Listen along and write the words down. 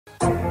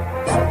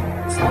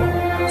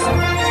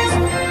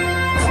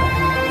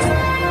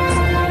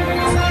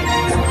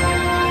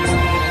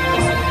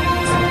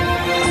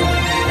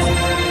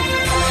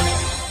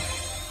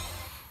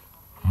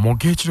Mu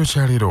geekiro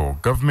kya leero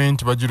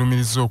gavumenti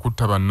Bagilumiriza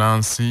Okutta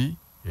Banansi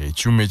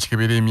ekyuma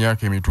ekikebera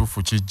emyaka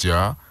emituufu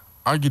Kijja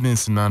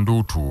Agnes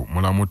Nandutu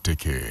Mulamu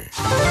tteke.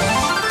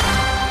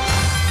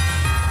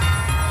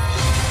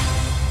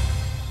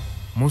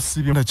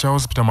 Musibye kya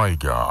hospital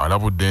mayiga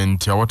alabudde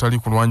nti awatali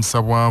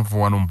kulwanyisa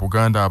bwavu wano mu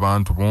Buganda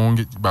abantu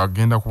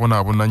bagenda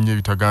kubonaabona nnyo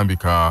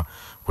ebitagambika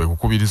kwe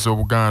kukubiriza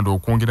Obuganda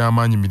okwongera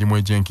amaanyi mirimu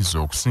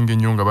egy'enkizo okusinga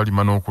ennyo nga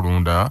balima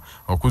n'okulunda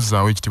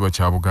okuzzaawo ekitiibwa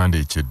kya Buganda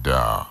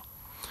ekyedda.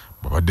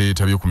 Babadde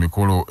yeetabye ku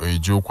mikolo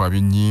egy'okwaba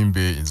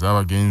ennyimbe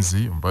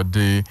ez'abagenzi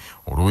mbadde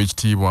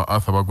olw'ekitiibwa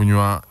Arthur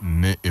Bagunywa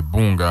ne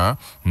Ebbunga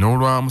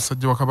n'olwa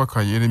musajja wa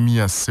Kabaka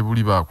Yeremiya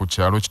Ssebuliba ku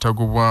kyalo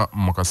kitagobwa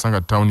mu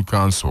Kasanga Town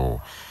Council.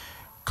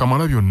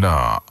 Kamala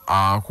byonna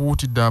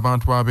akuutidde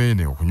abantu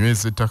b'abeene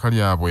okunyweza ettaka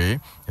lyabwe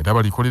era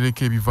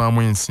balikolereko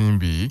ebivaamu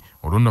ensimbi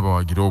olwonna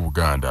bawagira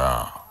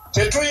Obuganda.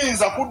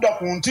 Tetuyinza kudda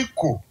ku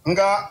ntikko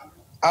nga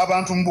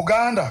abantu mu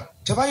Buganda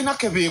tebalina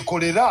ke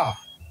beekolera.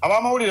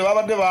 Abamawulire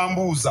babadde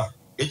bambuuza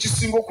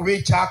ekisinga okuba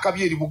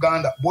ekyakabi eri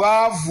Buganda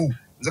bwavu.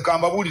 Nze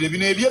kambabuulire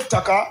bino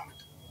eby'ettaka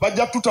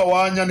bajja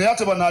tutawaanya naye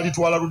ate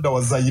banaalitwala ludda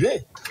wa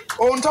Zaire.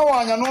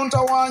 Ontawaanya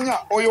n'ontawaanya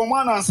oyo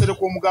omwana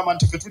nsereko omugamba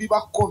nti ffe tuli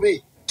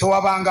bakkobe.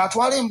 Tewabanga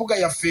atwala embuga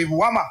yaffe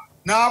ebuwama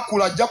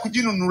n'akula ajja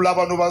kuginunula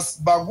bano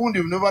bagundi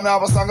ne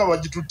banaabasanga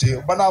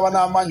bagitutte banaaba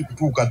n'amaanyi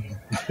kutuuka ddu.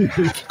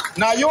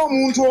 Naye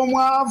omuntu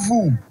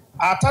omwavu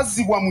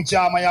atazzibwa mu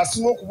kyama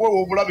yasinga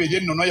okubawa obulabe eri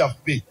ennono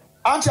yaffe.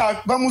 Anti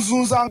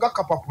bamuzunza nga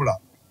kapapula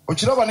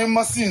okiraba ne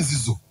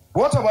masinzizo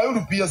bw'otabayo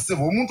lupiya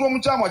ssebo omuntu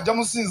omukyama ajja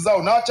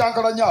musinzaawo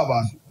n'akyankalanya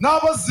abantu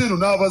n'abazza eno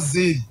n'abazza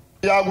eri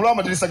yagula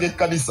amadirisa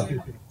g'ekkanisa.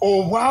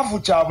 Obwavu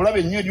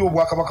kyabulabe nnyo eri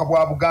Obwakabaka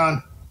bwa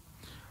Buganda.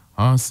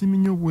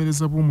 Asiimye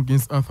obuweereza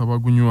bw'omugenzi Arthur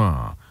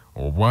Bagunywa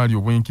obwali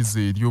obw'enkizo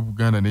eri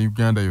Obuganda ne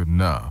Uganda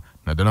yonna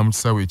naddala mu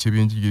kisaawe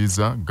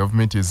eky'ebyenjigiriza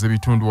gavumenti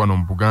ez'ebitundu wano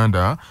mu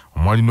Buganda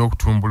omwali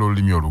n'okutumbula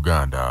olulimi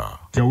Oluganda.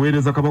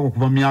 Yaweereza Kabaka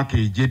okuva mu myaka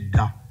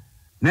egy'edda.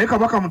 Naye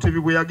Kabaka Mutebi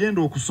bwe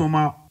yagenda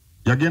okusoma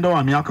yagenda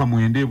wa myaka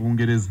 9 e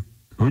Bungereza.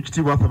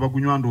 Oweekitiibwa Arthur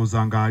Bagunywa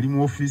ndowooza nga ali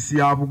mu ofiisi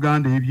ya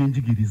Buganda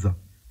ey'ebyenjigiriza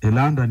e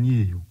London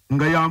eyo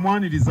nga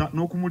yamwaniriza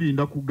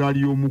n'okumulinda ku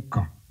ggaali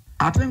y'omukka.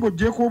 Ate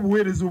ng'oggyeko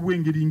obuweereza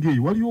obw'engeri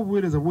ng'eyo waliwo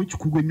obuweereza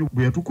bw'ekikugu ennyo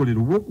bwe yatukolera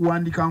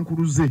obw'okuwandika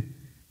nkuluze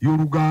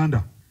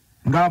y'Oluganda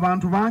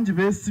ng'abantu bangi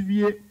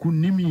beesibye ku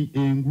nnimi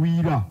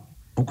engwira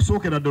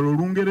okusookera ddala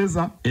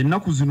Olungereza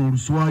ennaku zino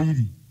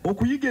Oluswayiri.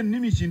 Okuyiga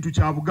ennimi kintu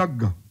kya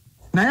bugagga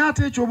naye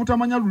ate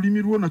ekyobutamanya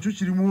lulimi lwo nakyo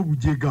kirimu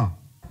obujega.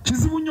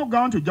 Kizibu nnyo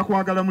ga nti ojja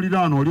kwagala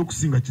muliraano oli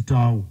okusinga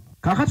kitaawo.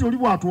 Kaakati oli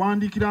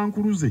bw'atuwandiikira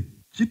nkuluze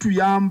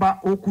kituyamba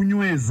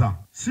okunyweza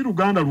si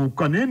Luganda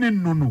lwokka naye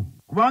n'ennono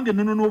kubanga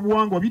ennono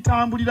n'obuwangwa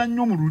bitambulira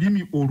nnyo mu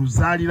lulimi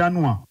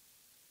oluzaaliranwa.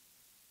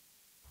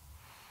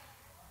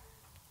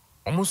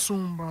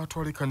 Omusumba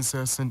atwala ekkanisa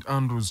ya St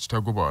Andrews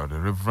Kitagoba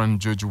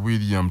Reverend George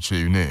William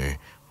Cheyune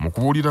mu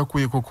kubuulira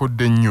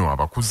kwekokodde nnyo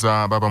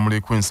abakuza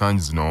babamulekwa ensangi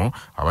zino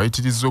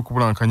abayitiriza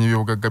okubulankanya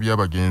ebyobugagga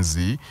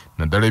by'abagenzi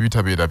naddala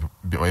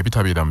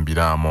ebitabeera mu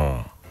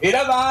biraamo.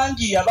 Era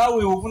bangi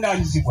abawe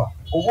obuvunaanyizibwa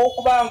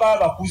obw'okubanga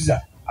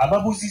abakuza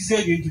ababuzizza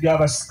ebintu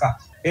by'abasika.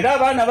 Era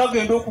abaana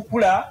bagenda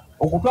okukula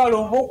okutwala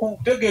oba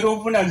okutegeera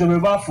obuvunaanyizibwa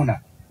bwe baafuna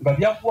nga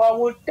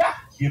byaggwawo dda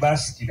bye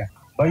baasikira.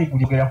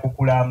 Bayigulira ku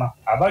kulaama.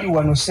 Abali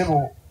wano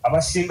ssebo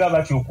abasinga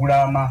batya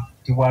okulaama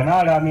ti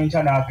bw'anaalaama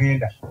enkya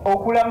n'agenda.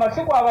 Okulaama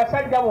si kwa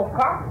basajja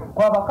bokka,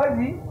 kwa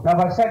bakazi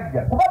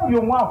n'abasajja. Kuba buli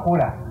omu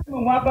akola.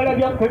 Mwagala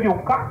byaffe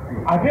byokka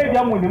ate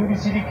ebyammwe ne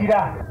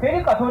mubisirikira.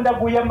 Teri Katonda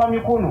guyamba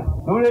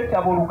mikono n'oleeta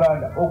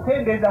abooluganda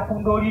okwendeeza ku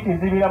ndooliite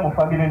ezibeera mu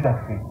famire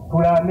zaffe.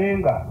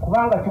 Tulaamenga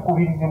kubanga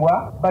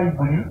kikubirizibwa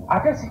Bayibuli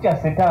ate si kya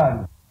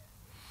Setaani.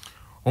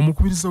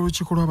 Omukubiriza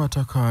w'ekikolwa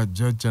abataka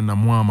Jjajja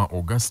Namwama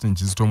Augustine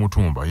Kizito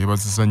Mutumba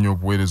yeebazizza nnyo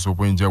obuweereza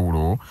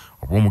obw'enjawulo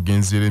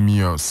obw'omugenzi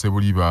Yeremiya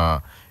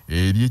Ssebuliba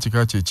eri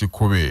ekika kye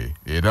Ekikkobe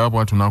era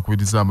bw'atyo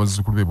n'akubiriza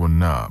abazzukulu be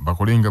bonna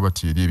bakolenga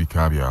bati eri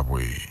ebika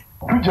byabwe.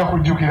 Tujja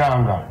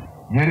kujjukiranga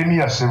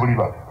Yeremiya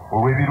Ssebuliba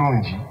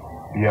olw'ebirungi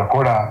bye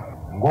yakola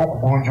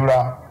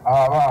ng'okugunjula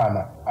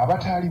abaana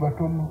abataali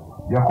batono.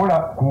 Yakola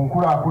ku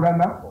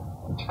nkulaakulana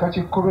ekika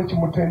ky'Ekikkobe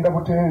kimutenda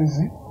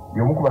butenzi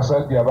y'omu ku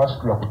basajja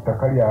abaasitula ku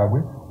ttaka lyabwe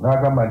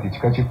n'agamba nti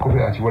ekika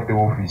ky'Ekikkobe akiwadde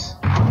woofiisi.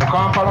 Mu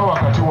Kampala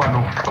wakati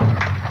wano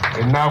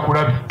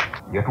Ennaakulabi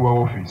yatuwa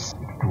woofiisi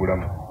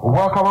etutuulamu.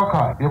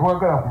 Obwakabaka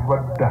yabwagala kuva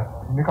dda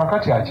ne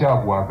kakati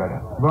akyabwagala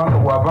kubanga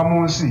bw'ava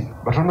mu nsi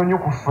batono nnyo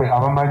ku ffe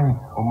abamanyi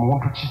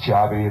omuntu ki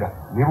ky'abeera.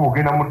 Naye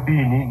bw'ogenda mu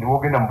ddiini ne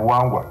bw'ogenda mu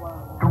buwangwa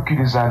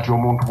tukkiriza nti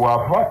omuntu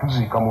bw'afa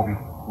tuziika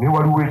mubiri naye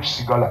waliwo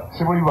ekisigala.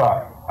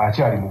 Ssebuliba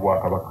akyali mu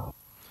Bwakabaka.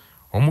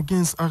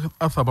 Omugenzi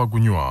Arthur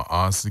Bagunywa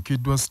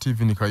asikiddwa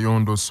Stephen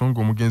Kayondo so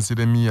ng'omugenzi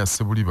Yeremiya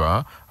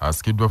Ssebuliba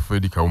asikiddwa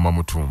Fred Kawuma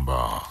Mutumba.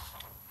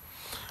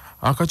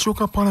 Akakiiko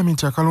ka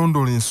Paalamenti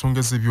akalondoola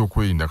ensonga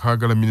z'ebyokwerinda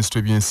kaagala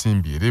Minisitule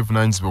y'Ebyensimbi era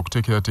evunaanyizibwa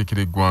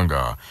okuteekerateekera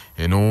eggwanga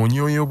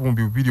enoonye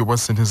obumbi 2 obwa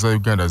ssente za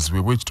Uganda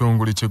ziweebwa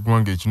ekitongole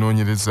ky'eggwanga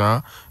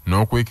ekinoonyereza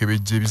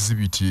n'okwekebejja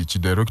ebizibiti ki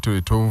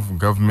Directorate of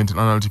Government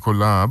Analytical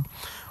Lab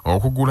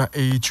okugula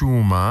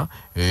ekyuma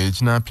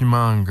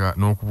kinapimanga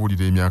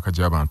n'okubuulira emyaka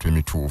gy'abantu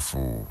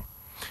emituufu.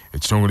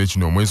 Ekitongole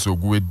kino omwezi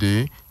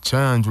oguwedde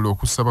kyanjula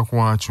okusaba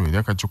kwakyo eri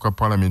akakiiko ka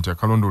Paalamenti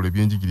akalondoola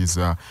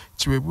ebyenjigiriza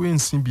kiweebwe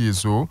ensimbi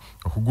ezo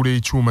okugula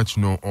ekyuma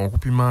kino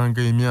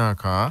okupimanga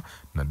emyaka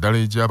naddala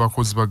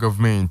egy'abakozi ba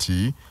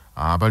gavumenti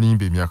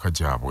abalimba emyaka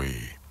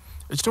gyabwe.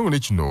 Ekitongole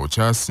kino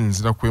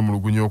kyasinzira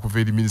kwemulugunya okuva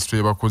eri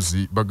minisitule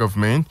y'abakozi ba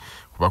gavumenti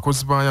ku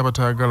bakozi baayo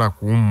abatayagala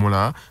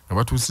kuwummula nga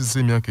batuusizza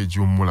emyaka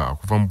egiwummula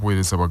okuva mu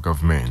buweereza bwa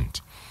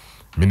gavumenti.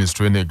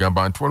 Minisitule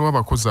negamba nti waliwo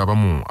abakozi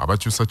abamu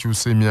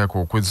abakyusakyusa emyaka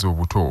okwezza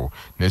obuto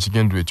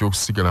n'ekigendero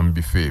eky'okusigala mu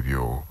bifo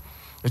ebyo.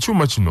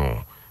 Ekyuma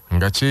kino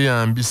nga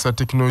kyeyambisa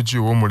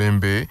tekinologiya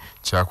ow'omulembe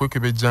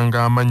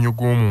kyakwekebejjanga amannyo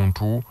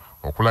g'omuntu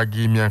okulaga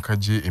emyaka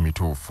gye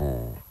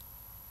emituufu.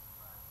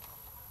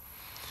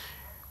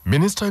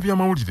 Minisita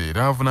w'ebyamawulire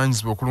era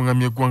avunaanyizibwa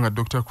okulungamya eggwanga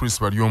Dr.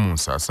 Chris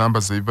Baryomunsi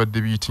asambaza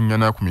ebibadde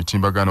biyitiŋŋana ku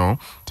mitimbagano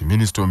nti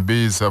minisita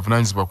omubeezi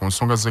avunaanyizibwa ku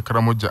nsonga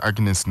z'ekkalamojja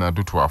Agnes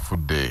Nandutu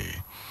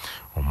afudde.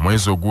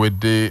 Omwezi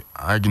oguwedde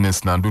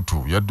Agnes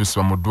Nandutu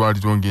yaddusibwa mu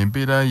ddwaliro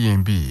ng'embeera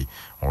yembi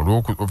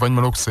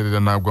oluvannyuma lw'okuseerera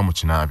n'agwa mu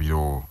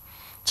kinaabiro.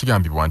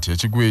 Kigambibwa nti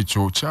ekigo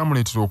ekyo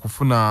kyamuleetera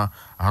okufuna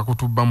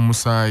akakutubba mu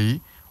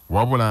musaayi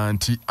wabula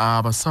nti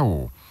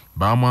abasawo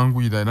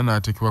baamwanguyira era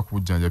n'ateekebwa ku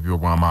bujjanjabi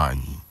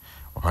obw'amaanyi.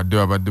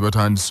 Babadde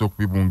batandise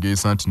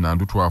okubibungeesa nti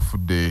Nandutu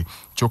afudde,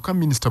 kyokka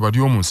minisita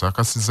Baryomunsi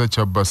akasizza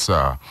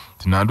Kyabbasa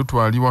nti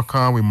Nandutu ali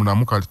waka we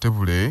Mulamu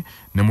Kalitebule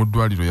ne mu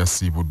ddwaliro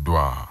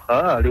yasiibuddwa.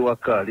 Ali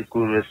waka, ali ku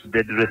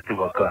bed rest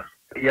waka.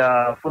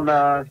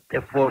 Yafuna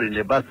a fall in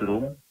the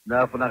bathroom,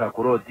 n'afuna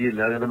akakuroti,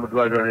 n'agenda mu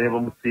ddwaliro ne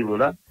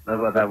bamusiibula,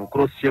 n'abagamba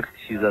cross checked,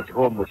 she's at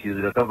home, she's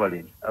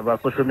recovering. Aba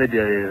social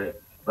media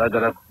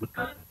baagala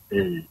kukuta.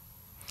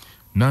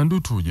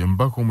 Nandutu ye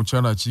mbaka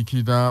omukyala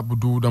akiikirira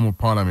buduuda mu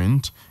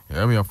Paalamenti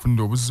era bwe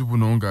yafunira obuzibu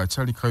buno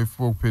ng'akyali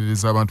kaweefube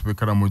okuperereza abantu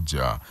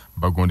b'ekkalamojja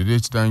bagondere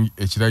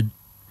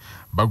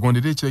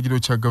ekiragiro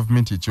kya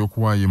gavumenti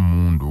eky'okuwaayo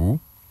emmundu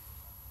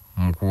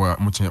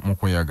mu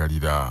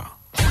kweyagalira.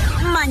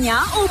 Manya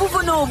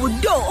obuvuna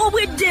obuddo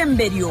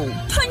obw'eddembe lyo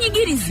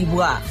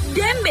tonyigirizibwa.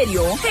 Ddembe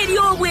lyo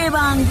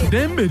ery'obwebange.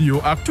 Ddembe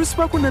lyo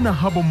akutusibako Nana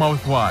Herbal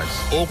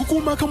Mouthwash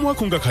okukuuma akamwa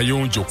ko nga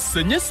kayonjo.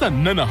 Senyesa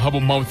Nana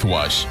Herbal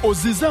Mouthwash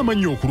ozize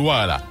amannyo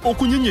okulwala,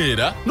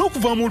 okunyenyeera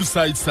n'okuvaamu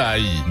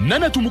olusaayisaayi.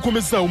 Nana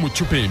tumukomezaawo mu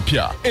ccupa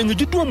empya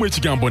enyigiddwamu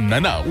ekigambo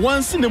Nana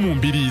wansi ne mu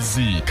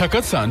mbiriizi.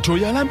 Kakasa nti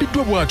oyo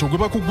alambiddwa bw'atyo gwe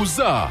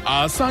bakuguza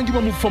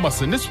asangibwa mu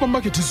famasi ne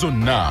supamaketi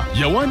zonna.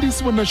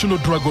 Yawandiisibwa National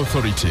Drug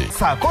Authority.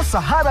 Saako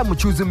Sahara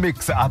Muchuzi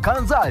Mix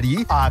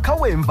akanzaali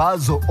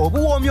akawembaazo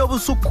obuwoomi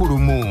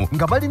obusukkulumu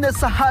nga balina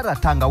Sahara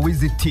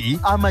tangawizi tea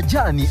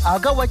amajani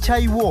agawa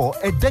chayiwo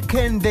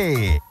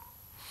eddekende.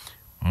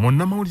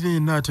 Munnamawulire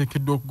yenna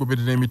ateekeddwa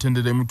okugoberera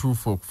emitendera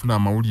emituufu okufuna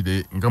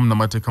amawulire nga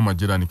munnamateeka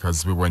Majerani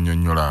Kazibe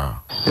bw'annyonnyola.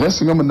 Era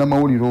singa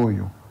munnamawulire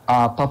oyo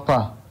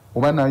apapa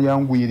oba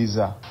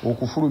n'ayanguyiriza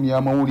okufulumya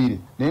amawulire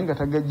naye nga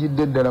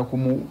tagajjidde ddala ku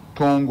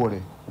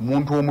mutongole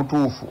omuntu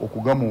omutuufu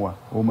okugamuwa,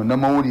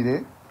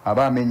 omunnamawulire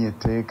aba amenye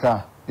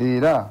etteeka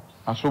era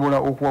asobola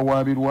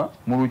okuwawaabirwa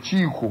mu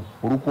lukiiko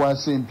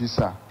olukwasa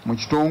empisa mu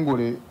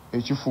kitongole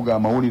ekifuga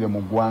amawulire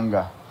mu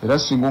ggwanga. Era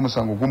singa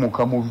omusango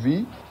gumuka mu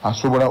vi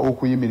asobola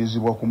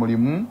okuyimirizibwa ku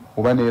mulimu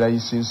oba ne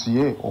layisinsi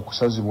ye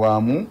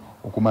okusazibwamu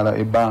okumala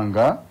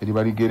ebbanga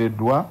eriba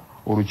ligereddwa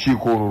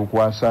olukiiko olwo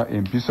olukwasa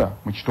empisa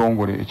mu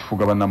kitongole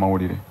ekifuga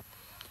bannamawulire.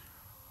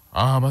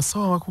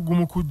 Abasawo abakugu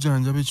mu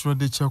kujjanjaba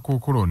ekirwadde kya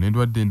kookolo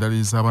n'endwadde endala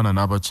ez'abaana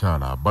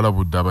n'abakyala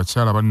balabudde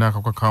abakyala balina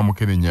akawuka ka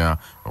mukenenya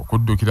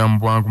okuddukira mu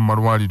bwangu mu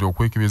malwaliro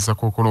okwekebeza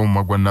kookolo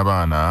omumwa gwa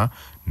nnabaana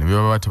ne bwe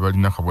baba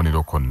tebalina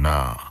kabonero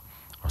konna.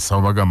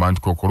 Abasawo bagamba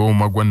nti kookolo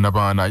omumwa gwa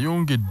nnabaana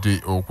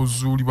ayongedde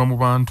okuzuulibwa mu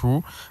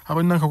bantu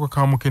abalina akawuka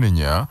ka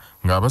mukenenya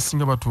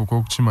ng'abasinga batuuka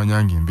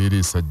okukimanya ng'embeera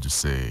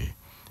esajjuse.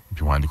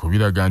 Ebiwandiiko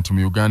biraga nti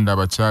mu Uganda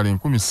abakyala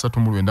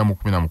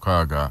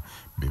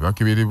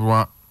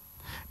 3916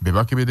 be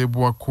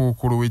bakeberebwa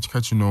kookolo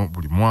w'ekika kino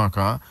buli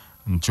mwaka,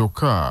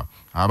 kyokka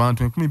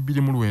abantu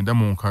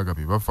 2916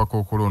 be bafa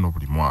kookolo ono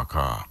buli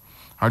mwaka.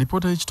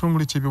 Alipoota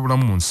y'ekitongole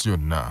ky'ebyobulamu mu nsi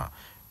yonna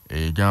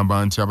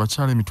egamba nti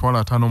abakyala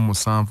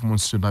 57,000 mu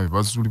nsi yonna be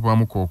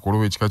bazuulibwamu kookolo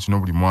w'ekika kino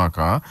buli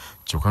mwaka,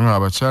 kyokka nga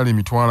abakyala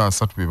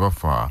 30,000 be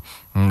bafa,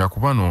 nga ku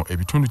bano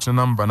ebitundu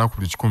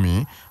 44 ku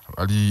 100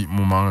 bali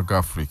mu mawanga ga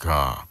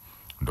Afrika.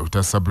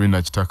 Dr.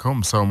 Sabrina Kitaka,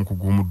 omusawo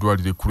omukugu mu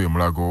ddwaliro ekkulu e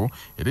Mulago,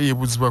 era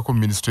yeebuuzibwako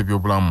minisitule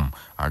y'ebyobulamu,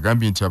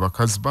 agambye nti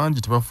abakazi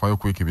bangi tebafaayo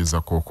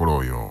kwekebeza kookolo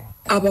oyo.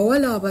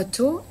 Abawala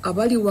abato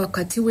abali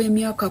wakati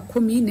w'emyaka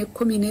 10 ne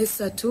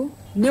 13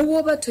 ne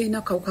w'oba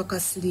toyina kawuka ka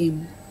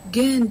siriimu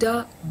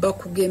genda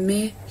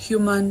bakugeme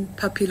human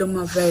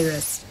papilloma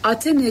virus.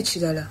 Ate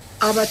n'ekirala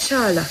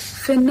abakyala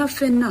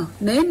fenna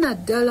naye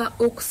naddala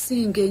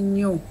okusinga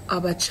ennyo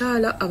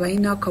abakyala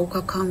abalina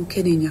akawuka ka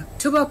mukenenya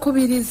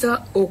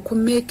tubakubiriza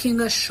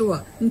okumakinga sure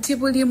nti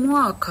buli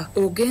mwaka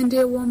ogenda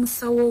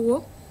ew'omusawo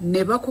wo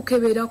ne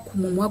bakukebera ku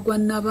mumwa gwa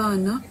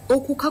nnabaana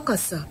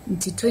okukakasa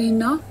nti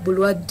toyina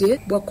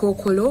bulwadde bwa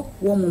kookolo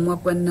w'omumwa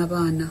gwa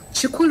nnabaana.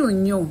 Kikulu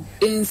nnyo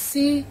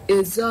ensi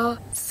eza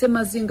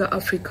Semazinga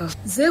Africa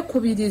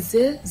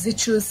zeekubirize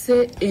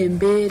zikyuse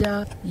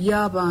embeera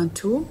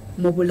y'abantu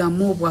mu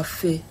bulamu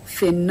bwaffe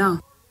ffenna.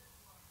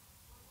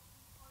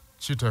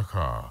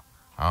 Kitaka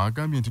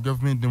agambye nti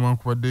gavumenti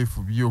newankubadde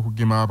efubye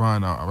okugema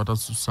abaana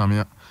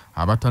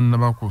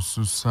abatannaba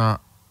kususa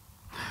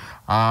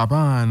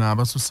abaana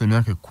abasussa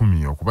emyaka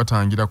 10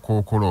 okubatangira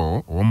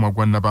kookolo ow'omumwa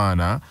gwa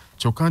nnabaana,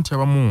 kyokka nti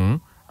abamu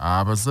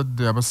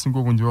abazadde abasinga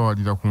obungi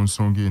bawalira ku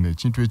nsonga eno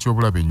ekintu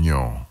ekyobulabe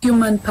ennyo.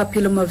 Human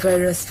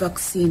papillomavirus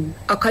vaccine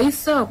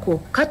akayisa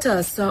ako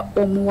kataasa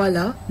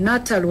omuwala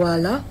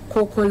n'atalwala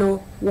kookolo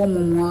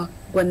w'omumwa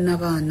gwa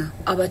nnabaana.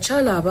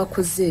 Abakyala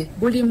abakuze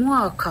buli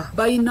mwaka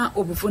balina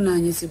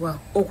obuvunaanyizibwa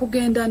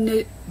okugenda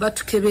ne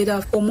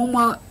batukebera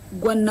omumwa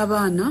gwa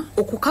nnabaana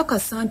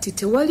okukakasa nti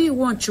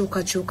tewaliiwo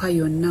nkyukakyuka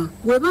yonna.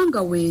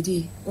 Webanga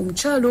weeri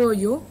omukyala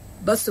oyo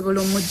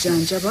basobola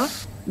omujjanjaba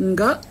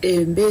nga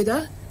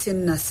embeera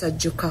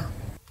tennasajjuka.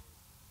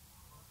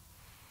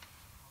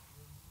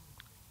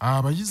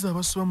 Abayizi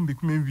abasoba mu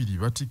 200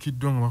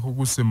 batikiddwa nga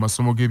bakuguse mu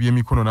masomo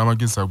g'ebyemikono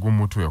n'amagezi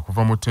ag'omutwe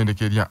okuva mu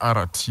ttendeke lya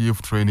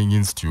RTF Training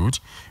Institute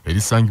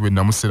erisangibwa e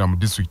Namusera mu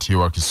disitulikiti y'e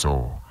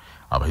Wakiso.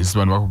 Abayizi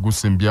bano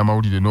bakuguse mu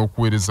by'amawulire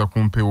n'okuweereza ku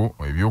mpewo,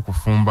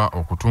 ebyokufumba,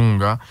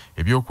 okutunga,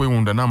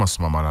 ebyokwewunda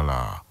n'amasomo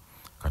amalala.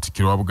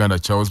 Katikkiro wa Buganda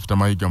Charles Peter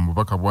Mayiga mu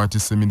bubaka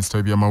bw'atisse minisita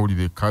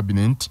w'ebyamawulire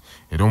cabinet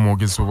era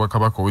omwogezi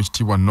w'Obwakabaka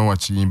ow'ekitiibwa Noah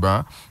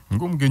Kiyimba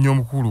ng'omugenyi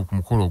omukulu ku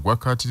mukolo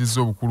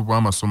gwakkaatiriza obukulu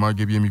bw'amasomo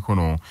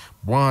ag'ebyemikono,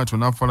 bw'atyo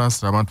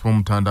n'afalaasira abantu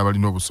b'omutanda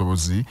abalina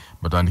obusobozi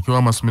batandikewo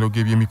amasomero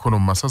g'ebyemikono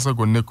mu masaza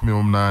gonna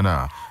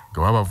 18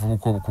 gawa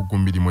abavubuka obukugu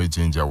mu mirimu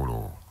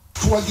egy'enjawulo.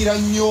 Tuwagira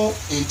nnyo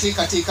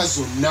enteekateeka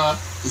zonna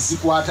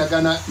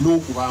ezikwatagana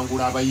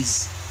n'okubangula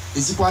abayizi,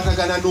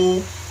 ezikwatagana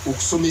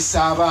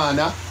okusomesa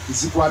abaana,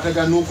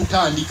 ezikwatagana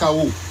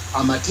n'okutandikawo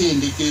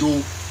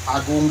amatendekero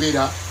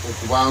agongera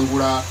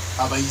okubangula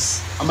abayizi.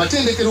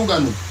 Amatendekero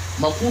gano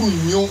makulu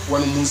nnyo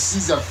wano mu nsi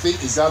zaffe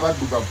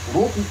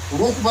ez'abaddugavu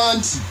olw'okuba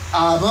nti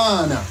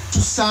abaana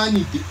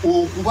tusaanidde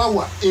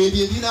okubawa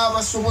ebyo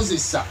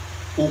ebinaabasobozesa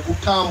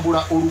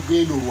okutambula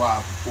olugendo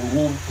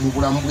lwabwe mu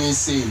bulamu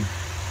bw'ensi eno.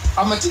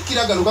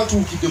 Amatikkira gano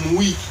gatuukidde mu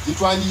wiiki gye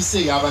twandiise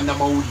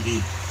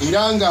ey'abannamawulire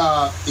era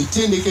nga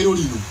ettendekero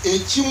lino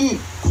ekimu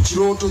ku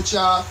kirooto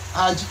kya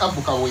Haji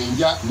Abu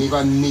Kawenja ne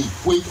banne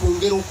kwe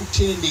kwongera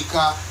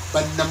okutendeka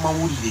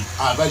bannamawulire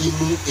abali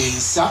mu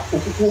ensa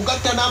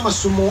okukugatta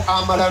n'amasomo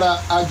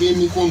amalala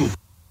ag'emikono.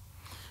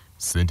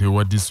 Ssentebe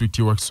wa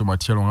disitulikiti y'e Wakiso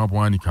Matyalo nga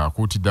bwanika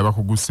akuutidde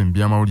abakuguse mu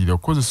by'amawulire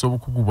okukozesa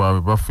obukugu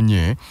bwabwe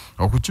bafunye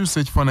okukyusa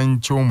ekifaananyi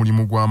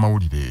ky'omulimu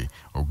gw'amawulire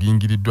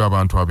oguyingiriddwa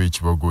abantu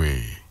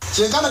ab'ekibogwe.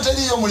 Kyenkana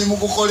teriyo mulimu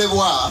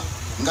gukolebwa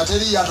nga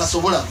teriyo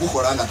atasobola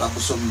gukola nga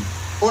tagusomye.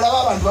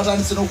 Olaba abantu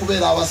batandise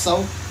n'okubeera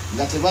abasawo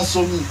nga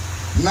tebasomye,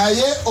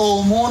 naye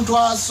omuntu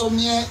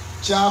asomye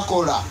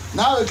kyakola.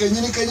 Naawe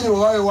kenyini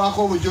bwe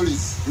waako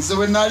obujulizi. Nze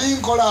bwe nali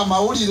nkola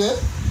amawulire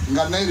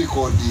nga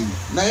ne-recording,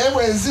 naye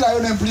bwe nzirayo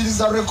ne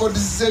mpuliriza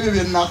records z'ebyo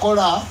bye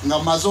nakola nga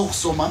mmaze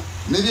okusoma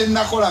ne bye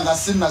nakola nga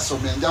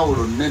sinnasoma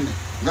enjawulo nnene,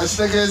 nga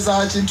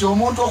kitegeeza nti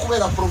omuntu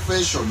okubeera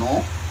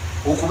professional,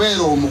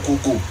 okubeera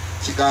omukugu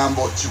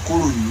kigambo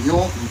kikulu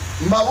nnyo.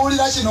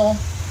 Mbabuulira kino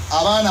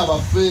abaana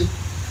baffe,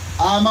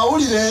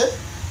 amawulire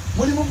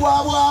mulimu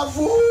gwa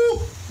bwavu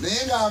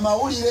naye nga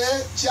amawulire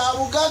kya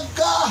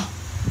bugagga.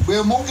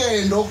 Bwe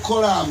mugenda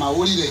okukola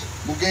amawulire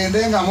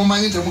mugende nga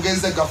mumanyi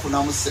temugenze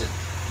gafunamu ssente,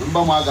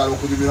 mba mwagala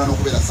okunyumira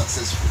n'okubeera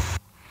successful.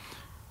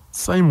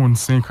 Simon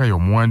Senkayo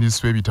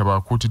omuwandiisi w'ebitabo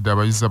akuutidde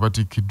abayizi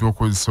abatikkiddwa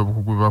okukozesa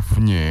obukugu bwe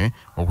bafunye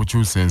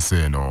okukyusa ensi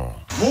eno.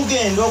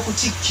 Mugenda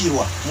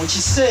okutikkirwa mu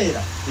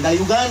kiseera nga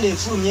Uganda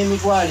efulumya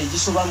emitwalo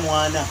egisoba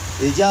 40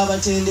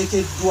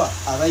 egy'abatendekeddwa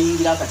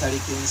abayingira akatale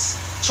k'ensi.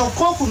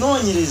 Kyokka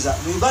okunoonyereza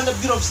mu Uganda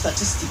Bureau of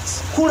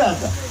Statistics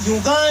kulaga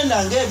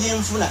Uganda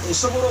ng'ebyenfuna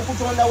esobola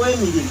okutondawo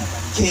emirimu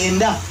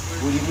 9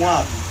 buli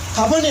mwaka.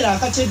 Kabonero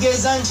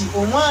akategeeza nti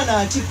omwana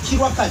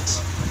atikkirwa kati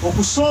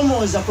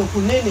okusoomooza kwe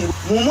kunene.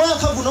 Mu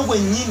mwaka guno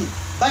gwennyini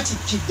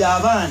batikkidde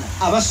abaana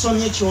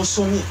abasomye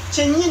ky'osomye.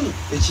 Kyennyini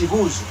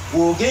ekibuuzo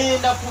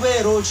bw'ogenda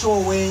kubeera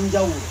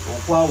okyow'enjawulo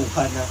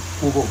okwawukana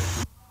kubo.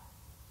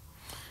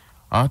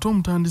 Ate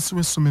omutandisi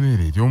w'essomero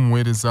eryo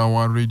ery'omuweereza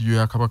wa rediyo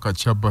ya Kabaka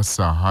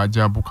Kyabasa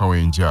Haji Abu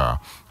Kawenja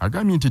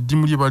agambye nti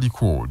eddimu lye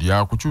baliko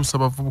lya kukyusa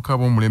abavubuka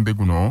b'omulembe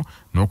guno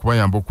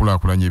n'okubayamba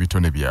okulaakulanya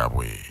ebitone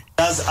byabwe.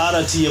 As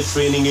RTF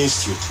Training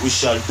Institute, we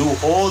shall do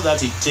all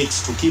that it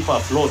takes to keep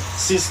afloat,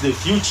 since the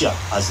future,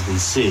 as they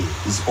say,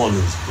 is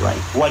always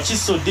bright.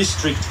 Wakiso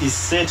District is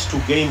set to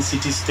gain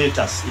city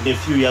status in a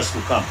few years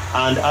to come,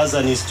 and as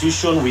an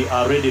institution, we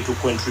are ready to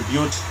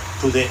contribute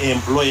to the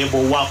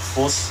employable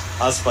workforce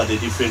as per the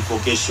different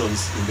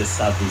vocations in the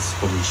Service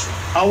Commission.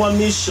 Our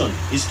mission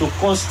is to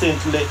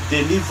constantly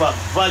deliver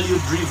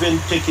value-driven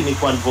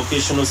technical and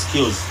vocational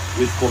skills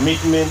with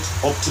commitment,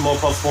 optimal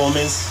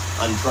performance,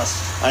 and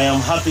trust. I am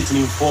happy to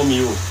inform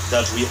you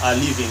that we are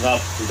living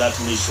up to that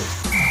mission.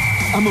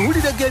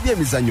 Amawulire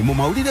g'ebyemizannyo mu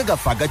mawulire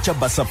gaffe agaca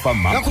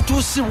basafama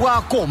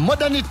gakutuusibwako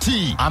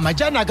modernity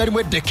amajani agalimu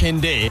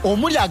eddekende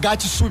omuli aga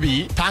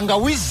kisubi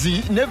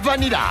tangawizi ne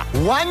vanira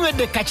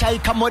wanywedde kacayi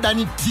ka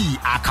modernity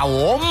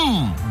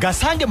akawoomu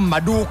gasange mu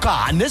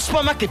maduuka ne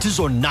supermarket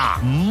zonna.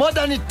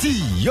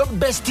 Modernity, your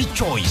best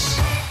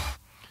choice.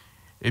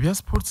 Ebya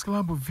Sports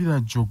Club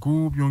Village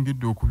Jogo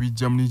byongedde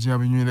okubijja mu ligi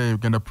y'abinywera ya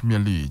Uganda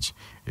Premier League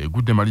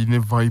egudde Marine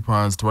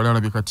Vipers tewali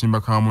alabye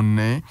katimba ka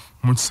munne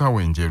mu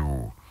kisaawe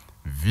enjeru.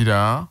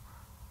 Vira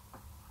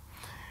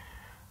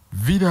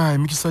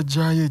emikisa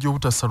gyayo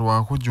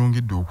egy'obutasalwako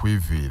gyongedde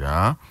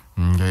okweveera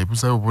nga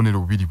ebuzayo obubonero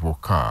bubiri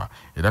bwokka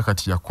era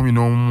kati ya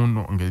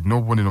 11 nga erina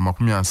obubonero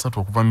 30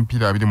 okuva mu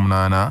mipiira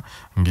 28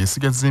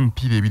 ng'esigaza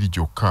emipiira 2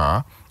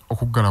 gyokka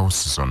okuggalawo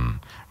season.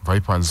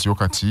 Vipers yo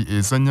kati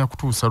ezannya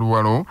kutuusa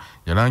luwalo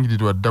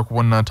yalangirirwa dda ku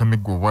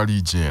bwannantameggo obwa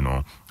liigi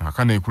eno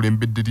akana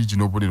ekulembedde liigi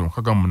n'obubonero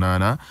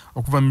 68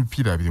 okuva mu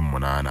mipiira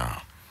 28.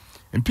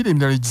 Empiira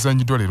emirala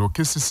egizanyiddwa leero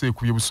KCC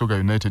ekubye Busoga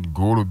United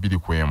goolo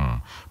 2-1.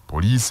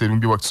 Poliisi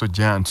erumbye Wakiso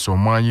Giants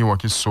omwanyi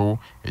Wakiso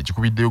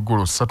ekikubiddeyo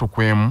goolo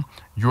 3-1.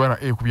 URA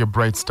ekubye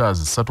Bright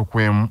Stars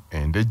 3-1.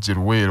 Endejje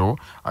Luweero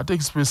ate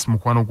Express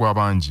mukwano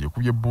gw'abangi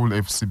ekubye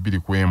Bull FC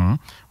 2-1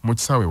 mu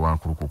kisaawe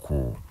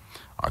Wankulukuku.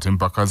 Ate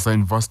Mpakaza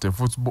University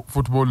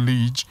Football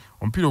League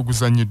omupiira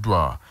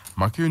oguzanyiddwa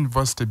Makio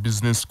University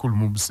Business School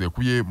Mubuse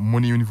ekubye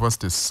Muni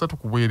University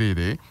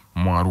 3-0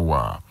 mu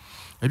Arua.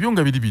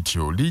 Ebyonga biri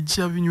bityo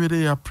liigi y'abinywera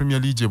ya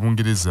Premier League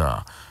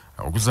ebungereza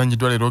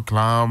okuzanyiddwa leero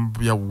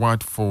club ya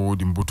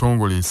Watford mu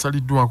butongole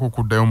esaliddwako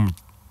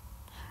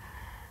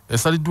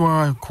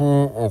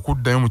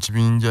okuddayo mu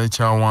kibinja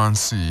ekya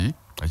wansi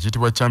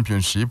ekiyitibwa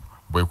Championship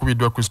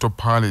bwekubiddwa Crystal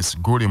Palace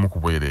goal emu ku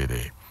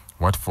bwereere.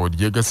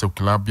 Watford yegasse ku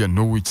club ya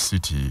Norwich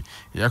City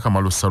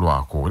eyakamalo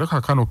salwako era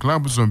kakano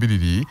club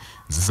zombiriri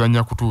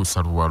zizannya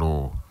kutuusa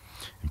luwalo.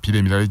 Empiira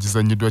emirala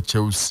egizanyiddwa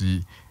Chelsea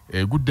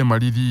egudde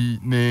maliri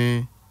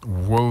ne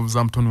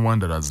Wolverhampton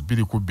Wanderers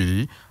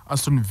 2-2.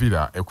 Aston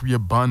Villa ekubye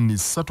Burnley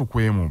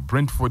 3-1.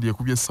 Brentford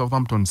ekubye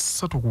Southampton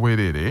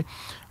 3-0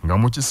 nga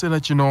mu kiseera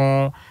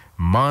kino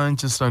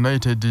Manchester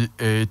United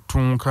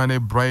etunkane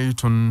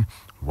Brighton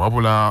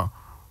wabula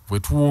bwe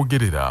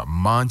tuwogerera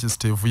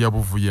Manchester evuya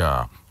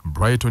buvuya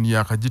Brighton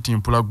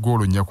yakagitimpula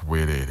goolo 4 ku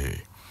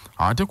bwereere.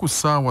 Ate ku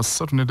ssaawa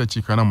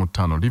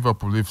 3:45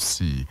 Liverpool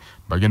FC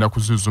bagenda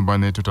kuzuzumba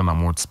ne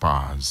Tottenham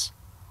Hotspurs.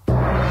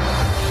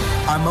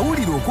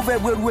 Amawulire okuva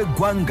ebweru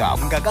w'eggwanga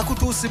nga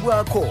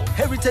gakutuusibwako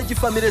Heritage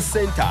Family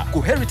Center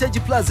ku Heritage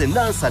Plaza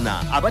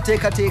Nansana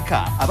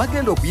abateekateeka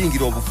abagenda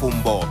okuyingira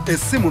obufumbo.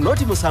 Essimu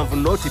noti 7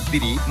 noti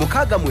 2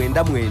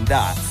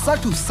 699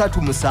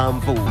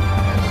 337.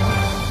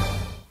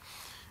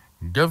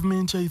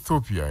 Government ya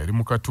Ethiopia eri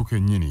mu katuuko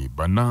ennyini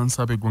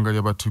Banansi ab'eggwanga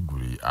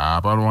ly'Abatiguri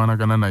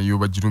abalwanagana nayo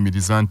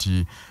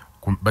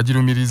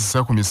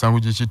bagilumiriza ku misango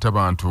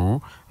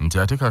gy'ekittabantu nti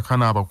ate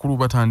kakana abakulu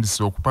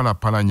batandise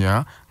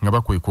okupalapalanya nga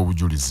bakweka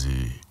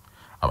obujulizi.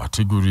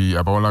 Abatiguri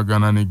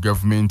abawalagana ne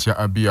gavumenti ya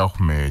Abiy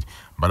Ahmed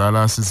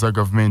balalaasizza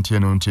gavumenti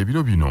eno nti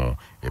ebiro bino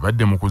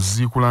ebadde mu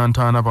kuziikula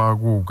ntaana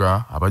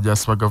baaguuga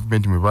abajaasi ba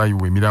gavumenti mwe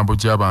baayiwa emirambo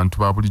gy'abantu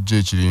ba bulijjo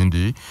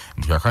ekirindi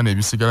nti kakana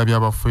ebisigala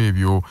by'abafu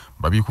ebyo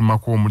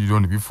babikumako omuliro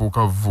ne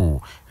bifuuka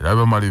vvu era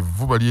bamala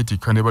evvu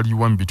balyetikka ne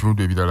baliyiwa mu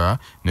bitundu ebirala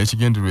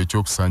n'ekigendererwa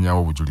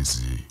eky'okusaanyaawo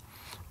obujulizi.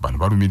 Bano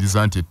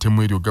balumiriza nti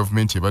ettemu eryo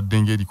gavumenti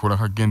ebadde ng'erikola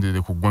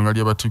kagenderere ku ggwanga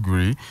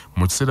ly'Abatiguri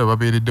mu kiseera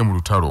babeeredde mu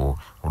lutalo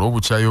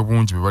olw'obukyayi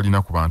obungi bwe balina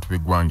ku bantu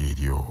b'eggwanga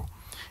eryo.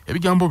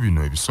 Ebigambo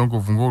bino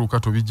ebisongovu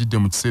ng'olukato bijjidde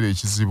mu kiseera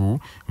ekizibu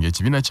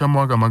ng'ekibiina kya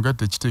Mwaga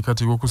Magatte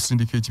kiteekateeka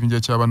okusindika ekibinja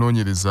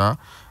ky'abanoonyereza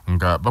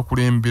nga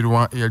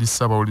bakulemberwa eyali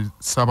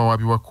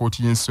Ssaabawaabi wa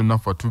kkooti y'ensi yonna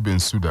Fatou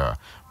Bensouda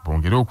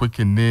bongere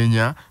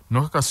okwekenneenya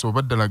n'okakasa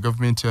oba ddala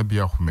gavumenti ya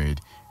Abiy Ahmed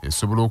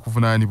esobola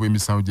okuvunaanibwa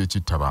emisango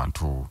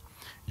gy'ekittabantu.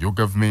 Yo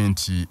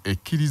gavumenti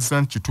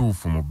ekkiriza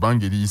kituufu mu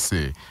bbanga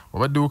eriyise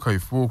wabaddewo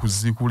kaweefube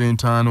okuziikula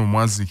entaano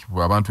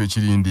omwaziikibwa abantu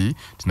ekirindi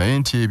naye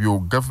nti ebyo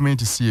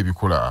gavumenti si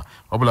ebikola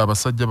wabula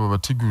abasajja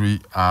b'Abatiguri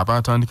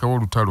abaatandikawo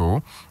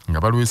olutalo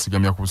nga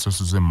balwesigamya ku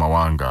busosoze mu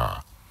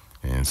mawanga.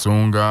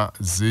 Ensonga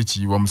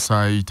z'ekiyiwa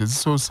musaayi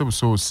tezisoose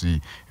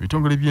busoosi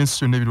ebitongole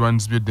by'ensi yonna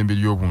ebirwanizi by'eddembe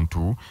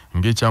ly'obuntu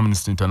ng'ekya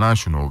Amnesty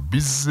International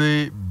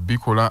bizze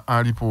bikola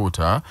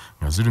alipoota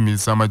nga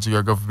zirumiriza amagye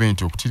ga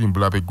gavumenti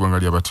okutirimbula ab'eggwanga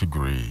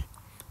ly'Abatiguri.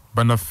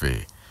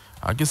 Banaffe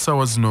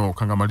ag'essaawa zino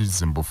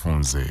kangamalirize mu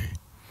bufunze.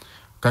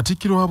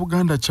 Katikkiro wa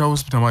Buganda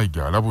Charles Peter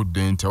Mayiga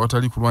alabudde nti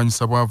awatali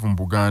kulwanyisa bwavu mu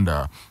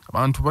Buganda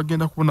abantu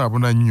bagenda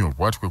kubonaabona nnyo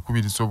bw'ati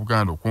kwekubiriza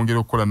Obuganda okwongera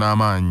okukola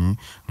n'amaanyi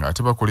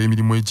ng'ate bakola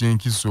emirimu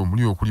egy'enkizo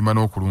omuli okulima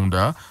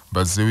n'okulunda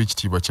bazzeewo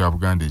ekitiibwa kya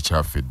Buganda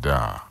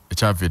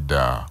ekyava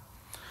edda.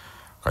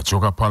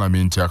 Kachoka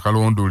Parliament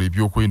akalondola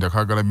ebyokwenda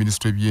kagala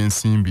Ministry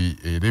by'ensimbi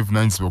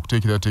evunaanyizibwa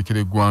okuteekerateekera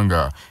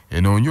eggwanga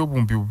enoonya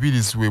obumbi bubiri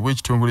ziweebwa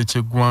ekitongole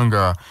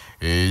ky'eggwanga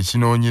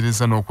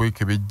ekinoonyereza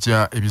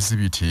n'okwekebejja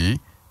ebizibiti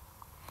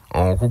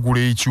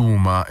okugula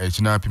ekyuma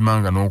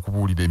ekinaapimanga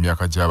n'okubuulira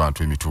emyaka gy'abantu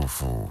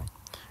emituufu.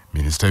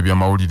 Minisita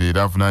eby'amawulire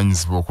era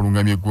avunaanyizibwa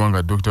okulungamya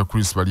eggwanga Dr.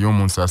 Chris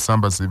Balyomunsi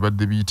asambaza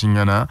ebibadde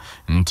biyitingana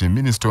nti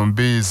Minisita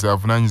Ombeezi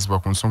avunaanyizibwa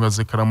ku nsonga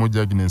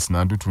z'Ekaramoja Agnes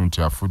Nandutu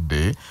nti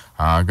afudde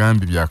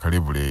agambye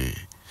byakalebule.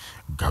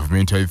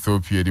 Gavumenti ya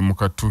Ethiopia eri mu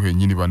kattu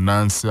ennyini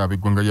Banansi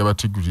ab'eggwanga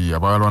ly'Abatigiri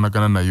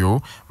abalwanagana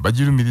nayo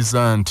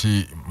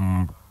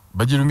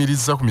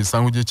bagirumiriza ku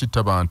misango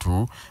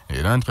gy'ekittabantu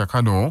era nti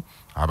kakano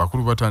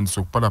abakulu batandise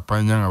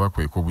okupalapanya nga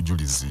bakweka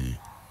obujulizi.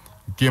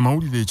 Ge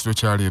mawulire ekiro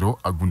kya leero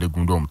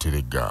agundegunde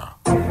omuteregga.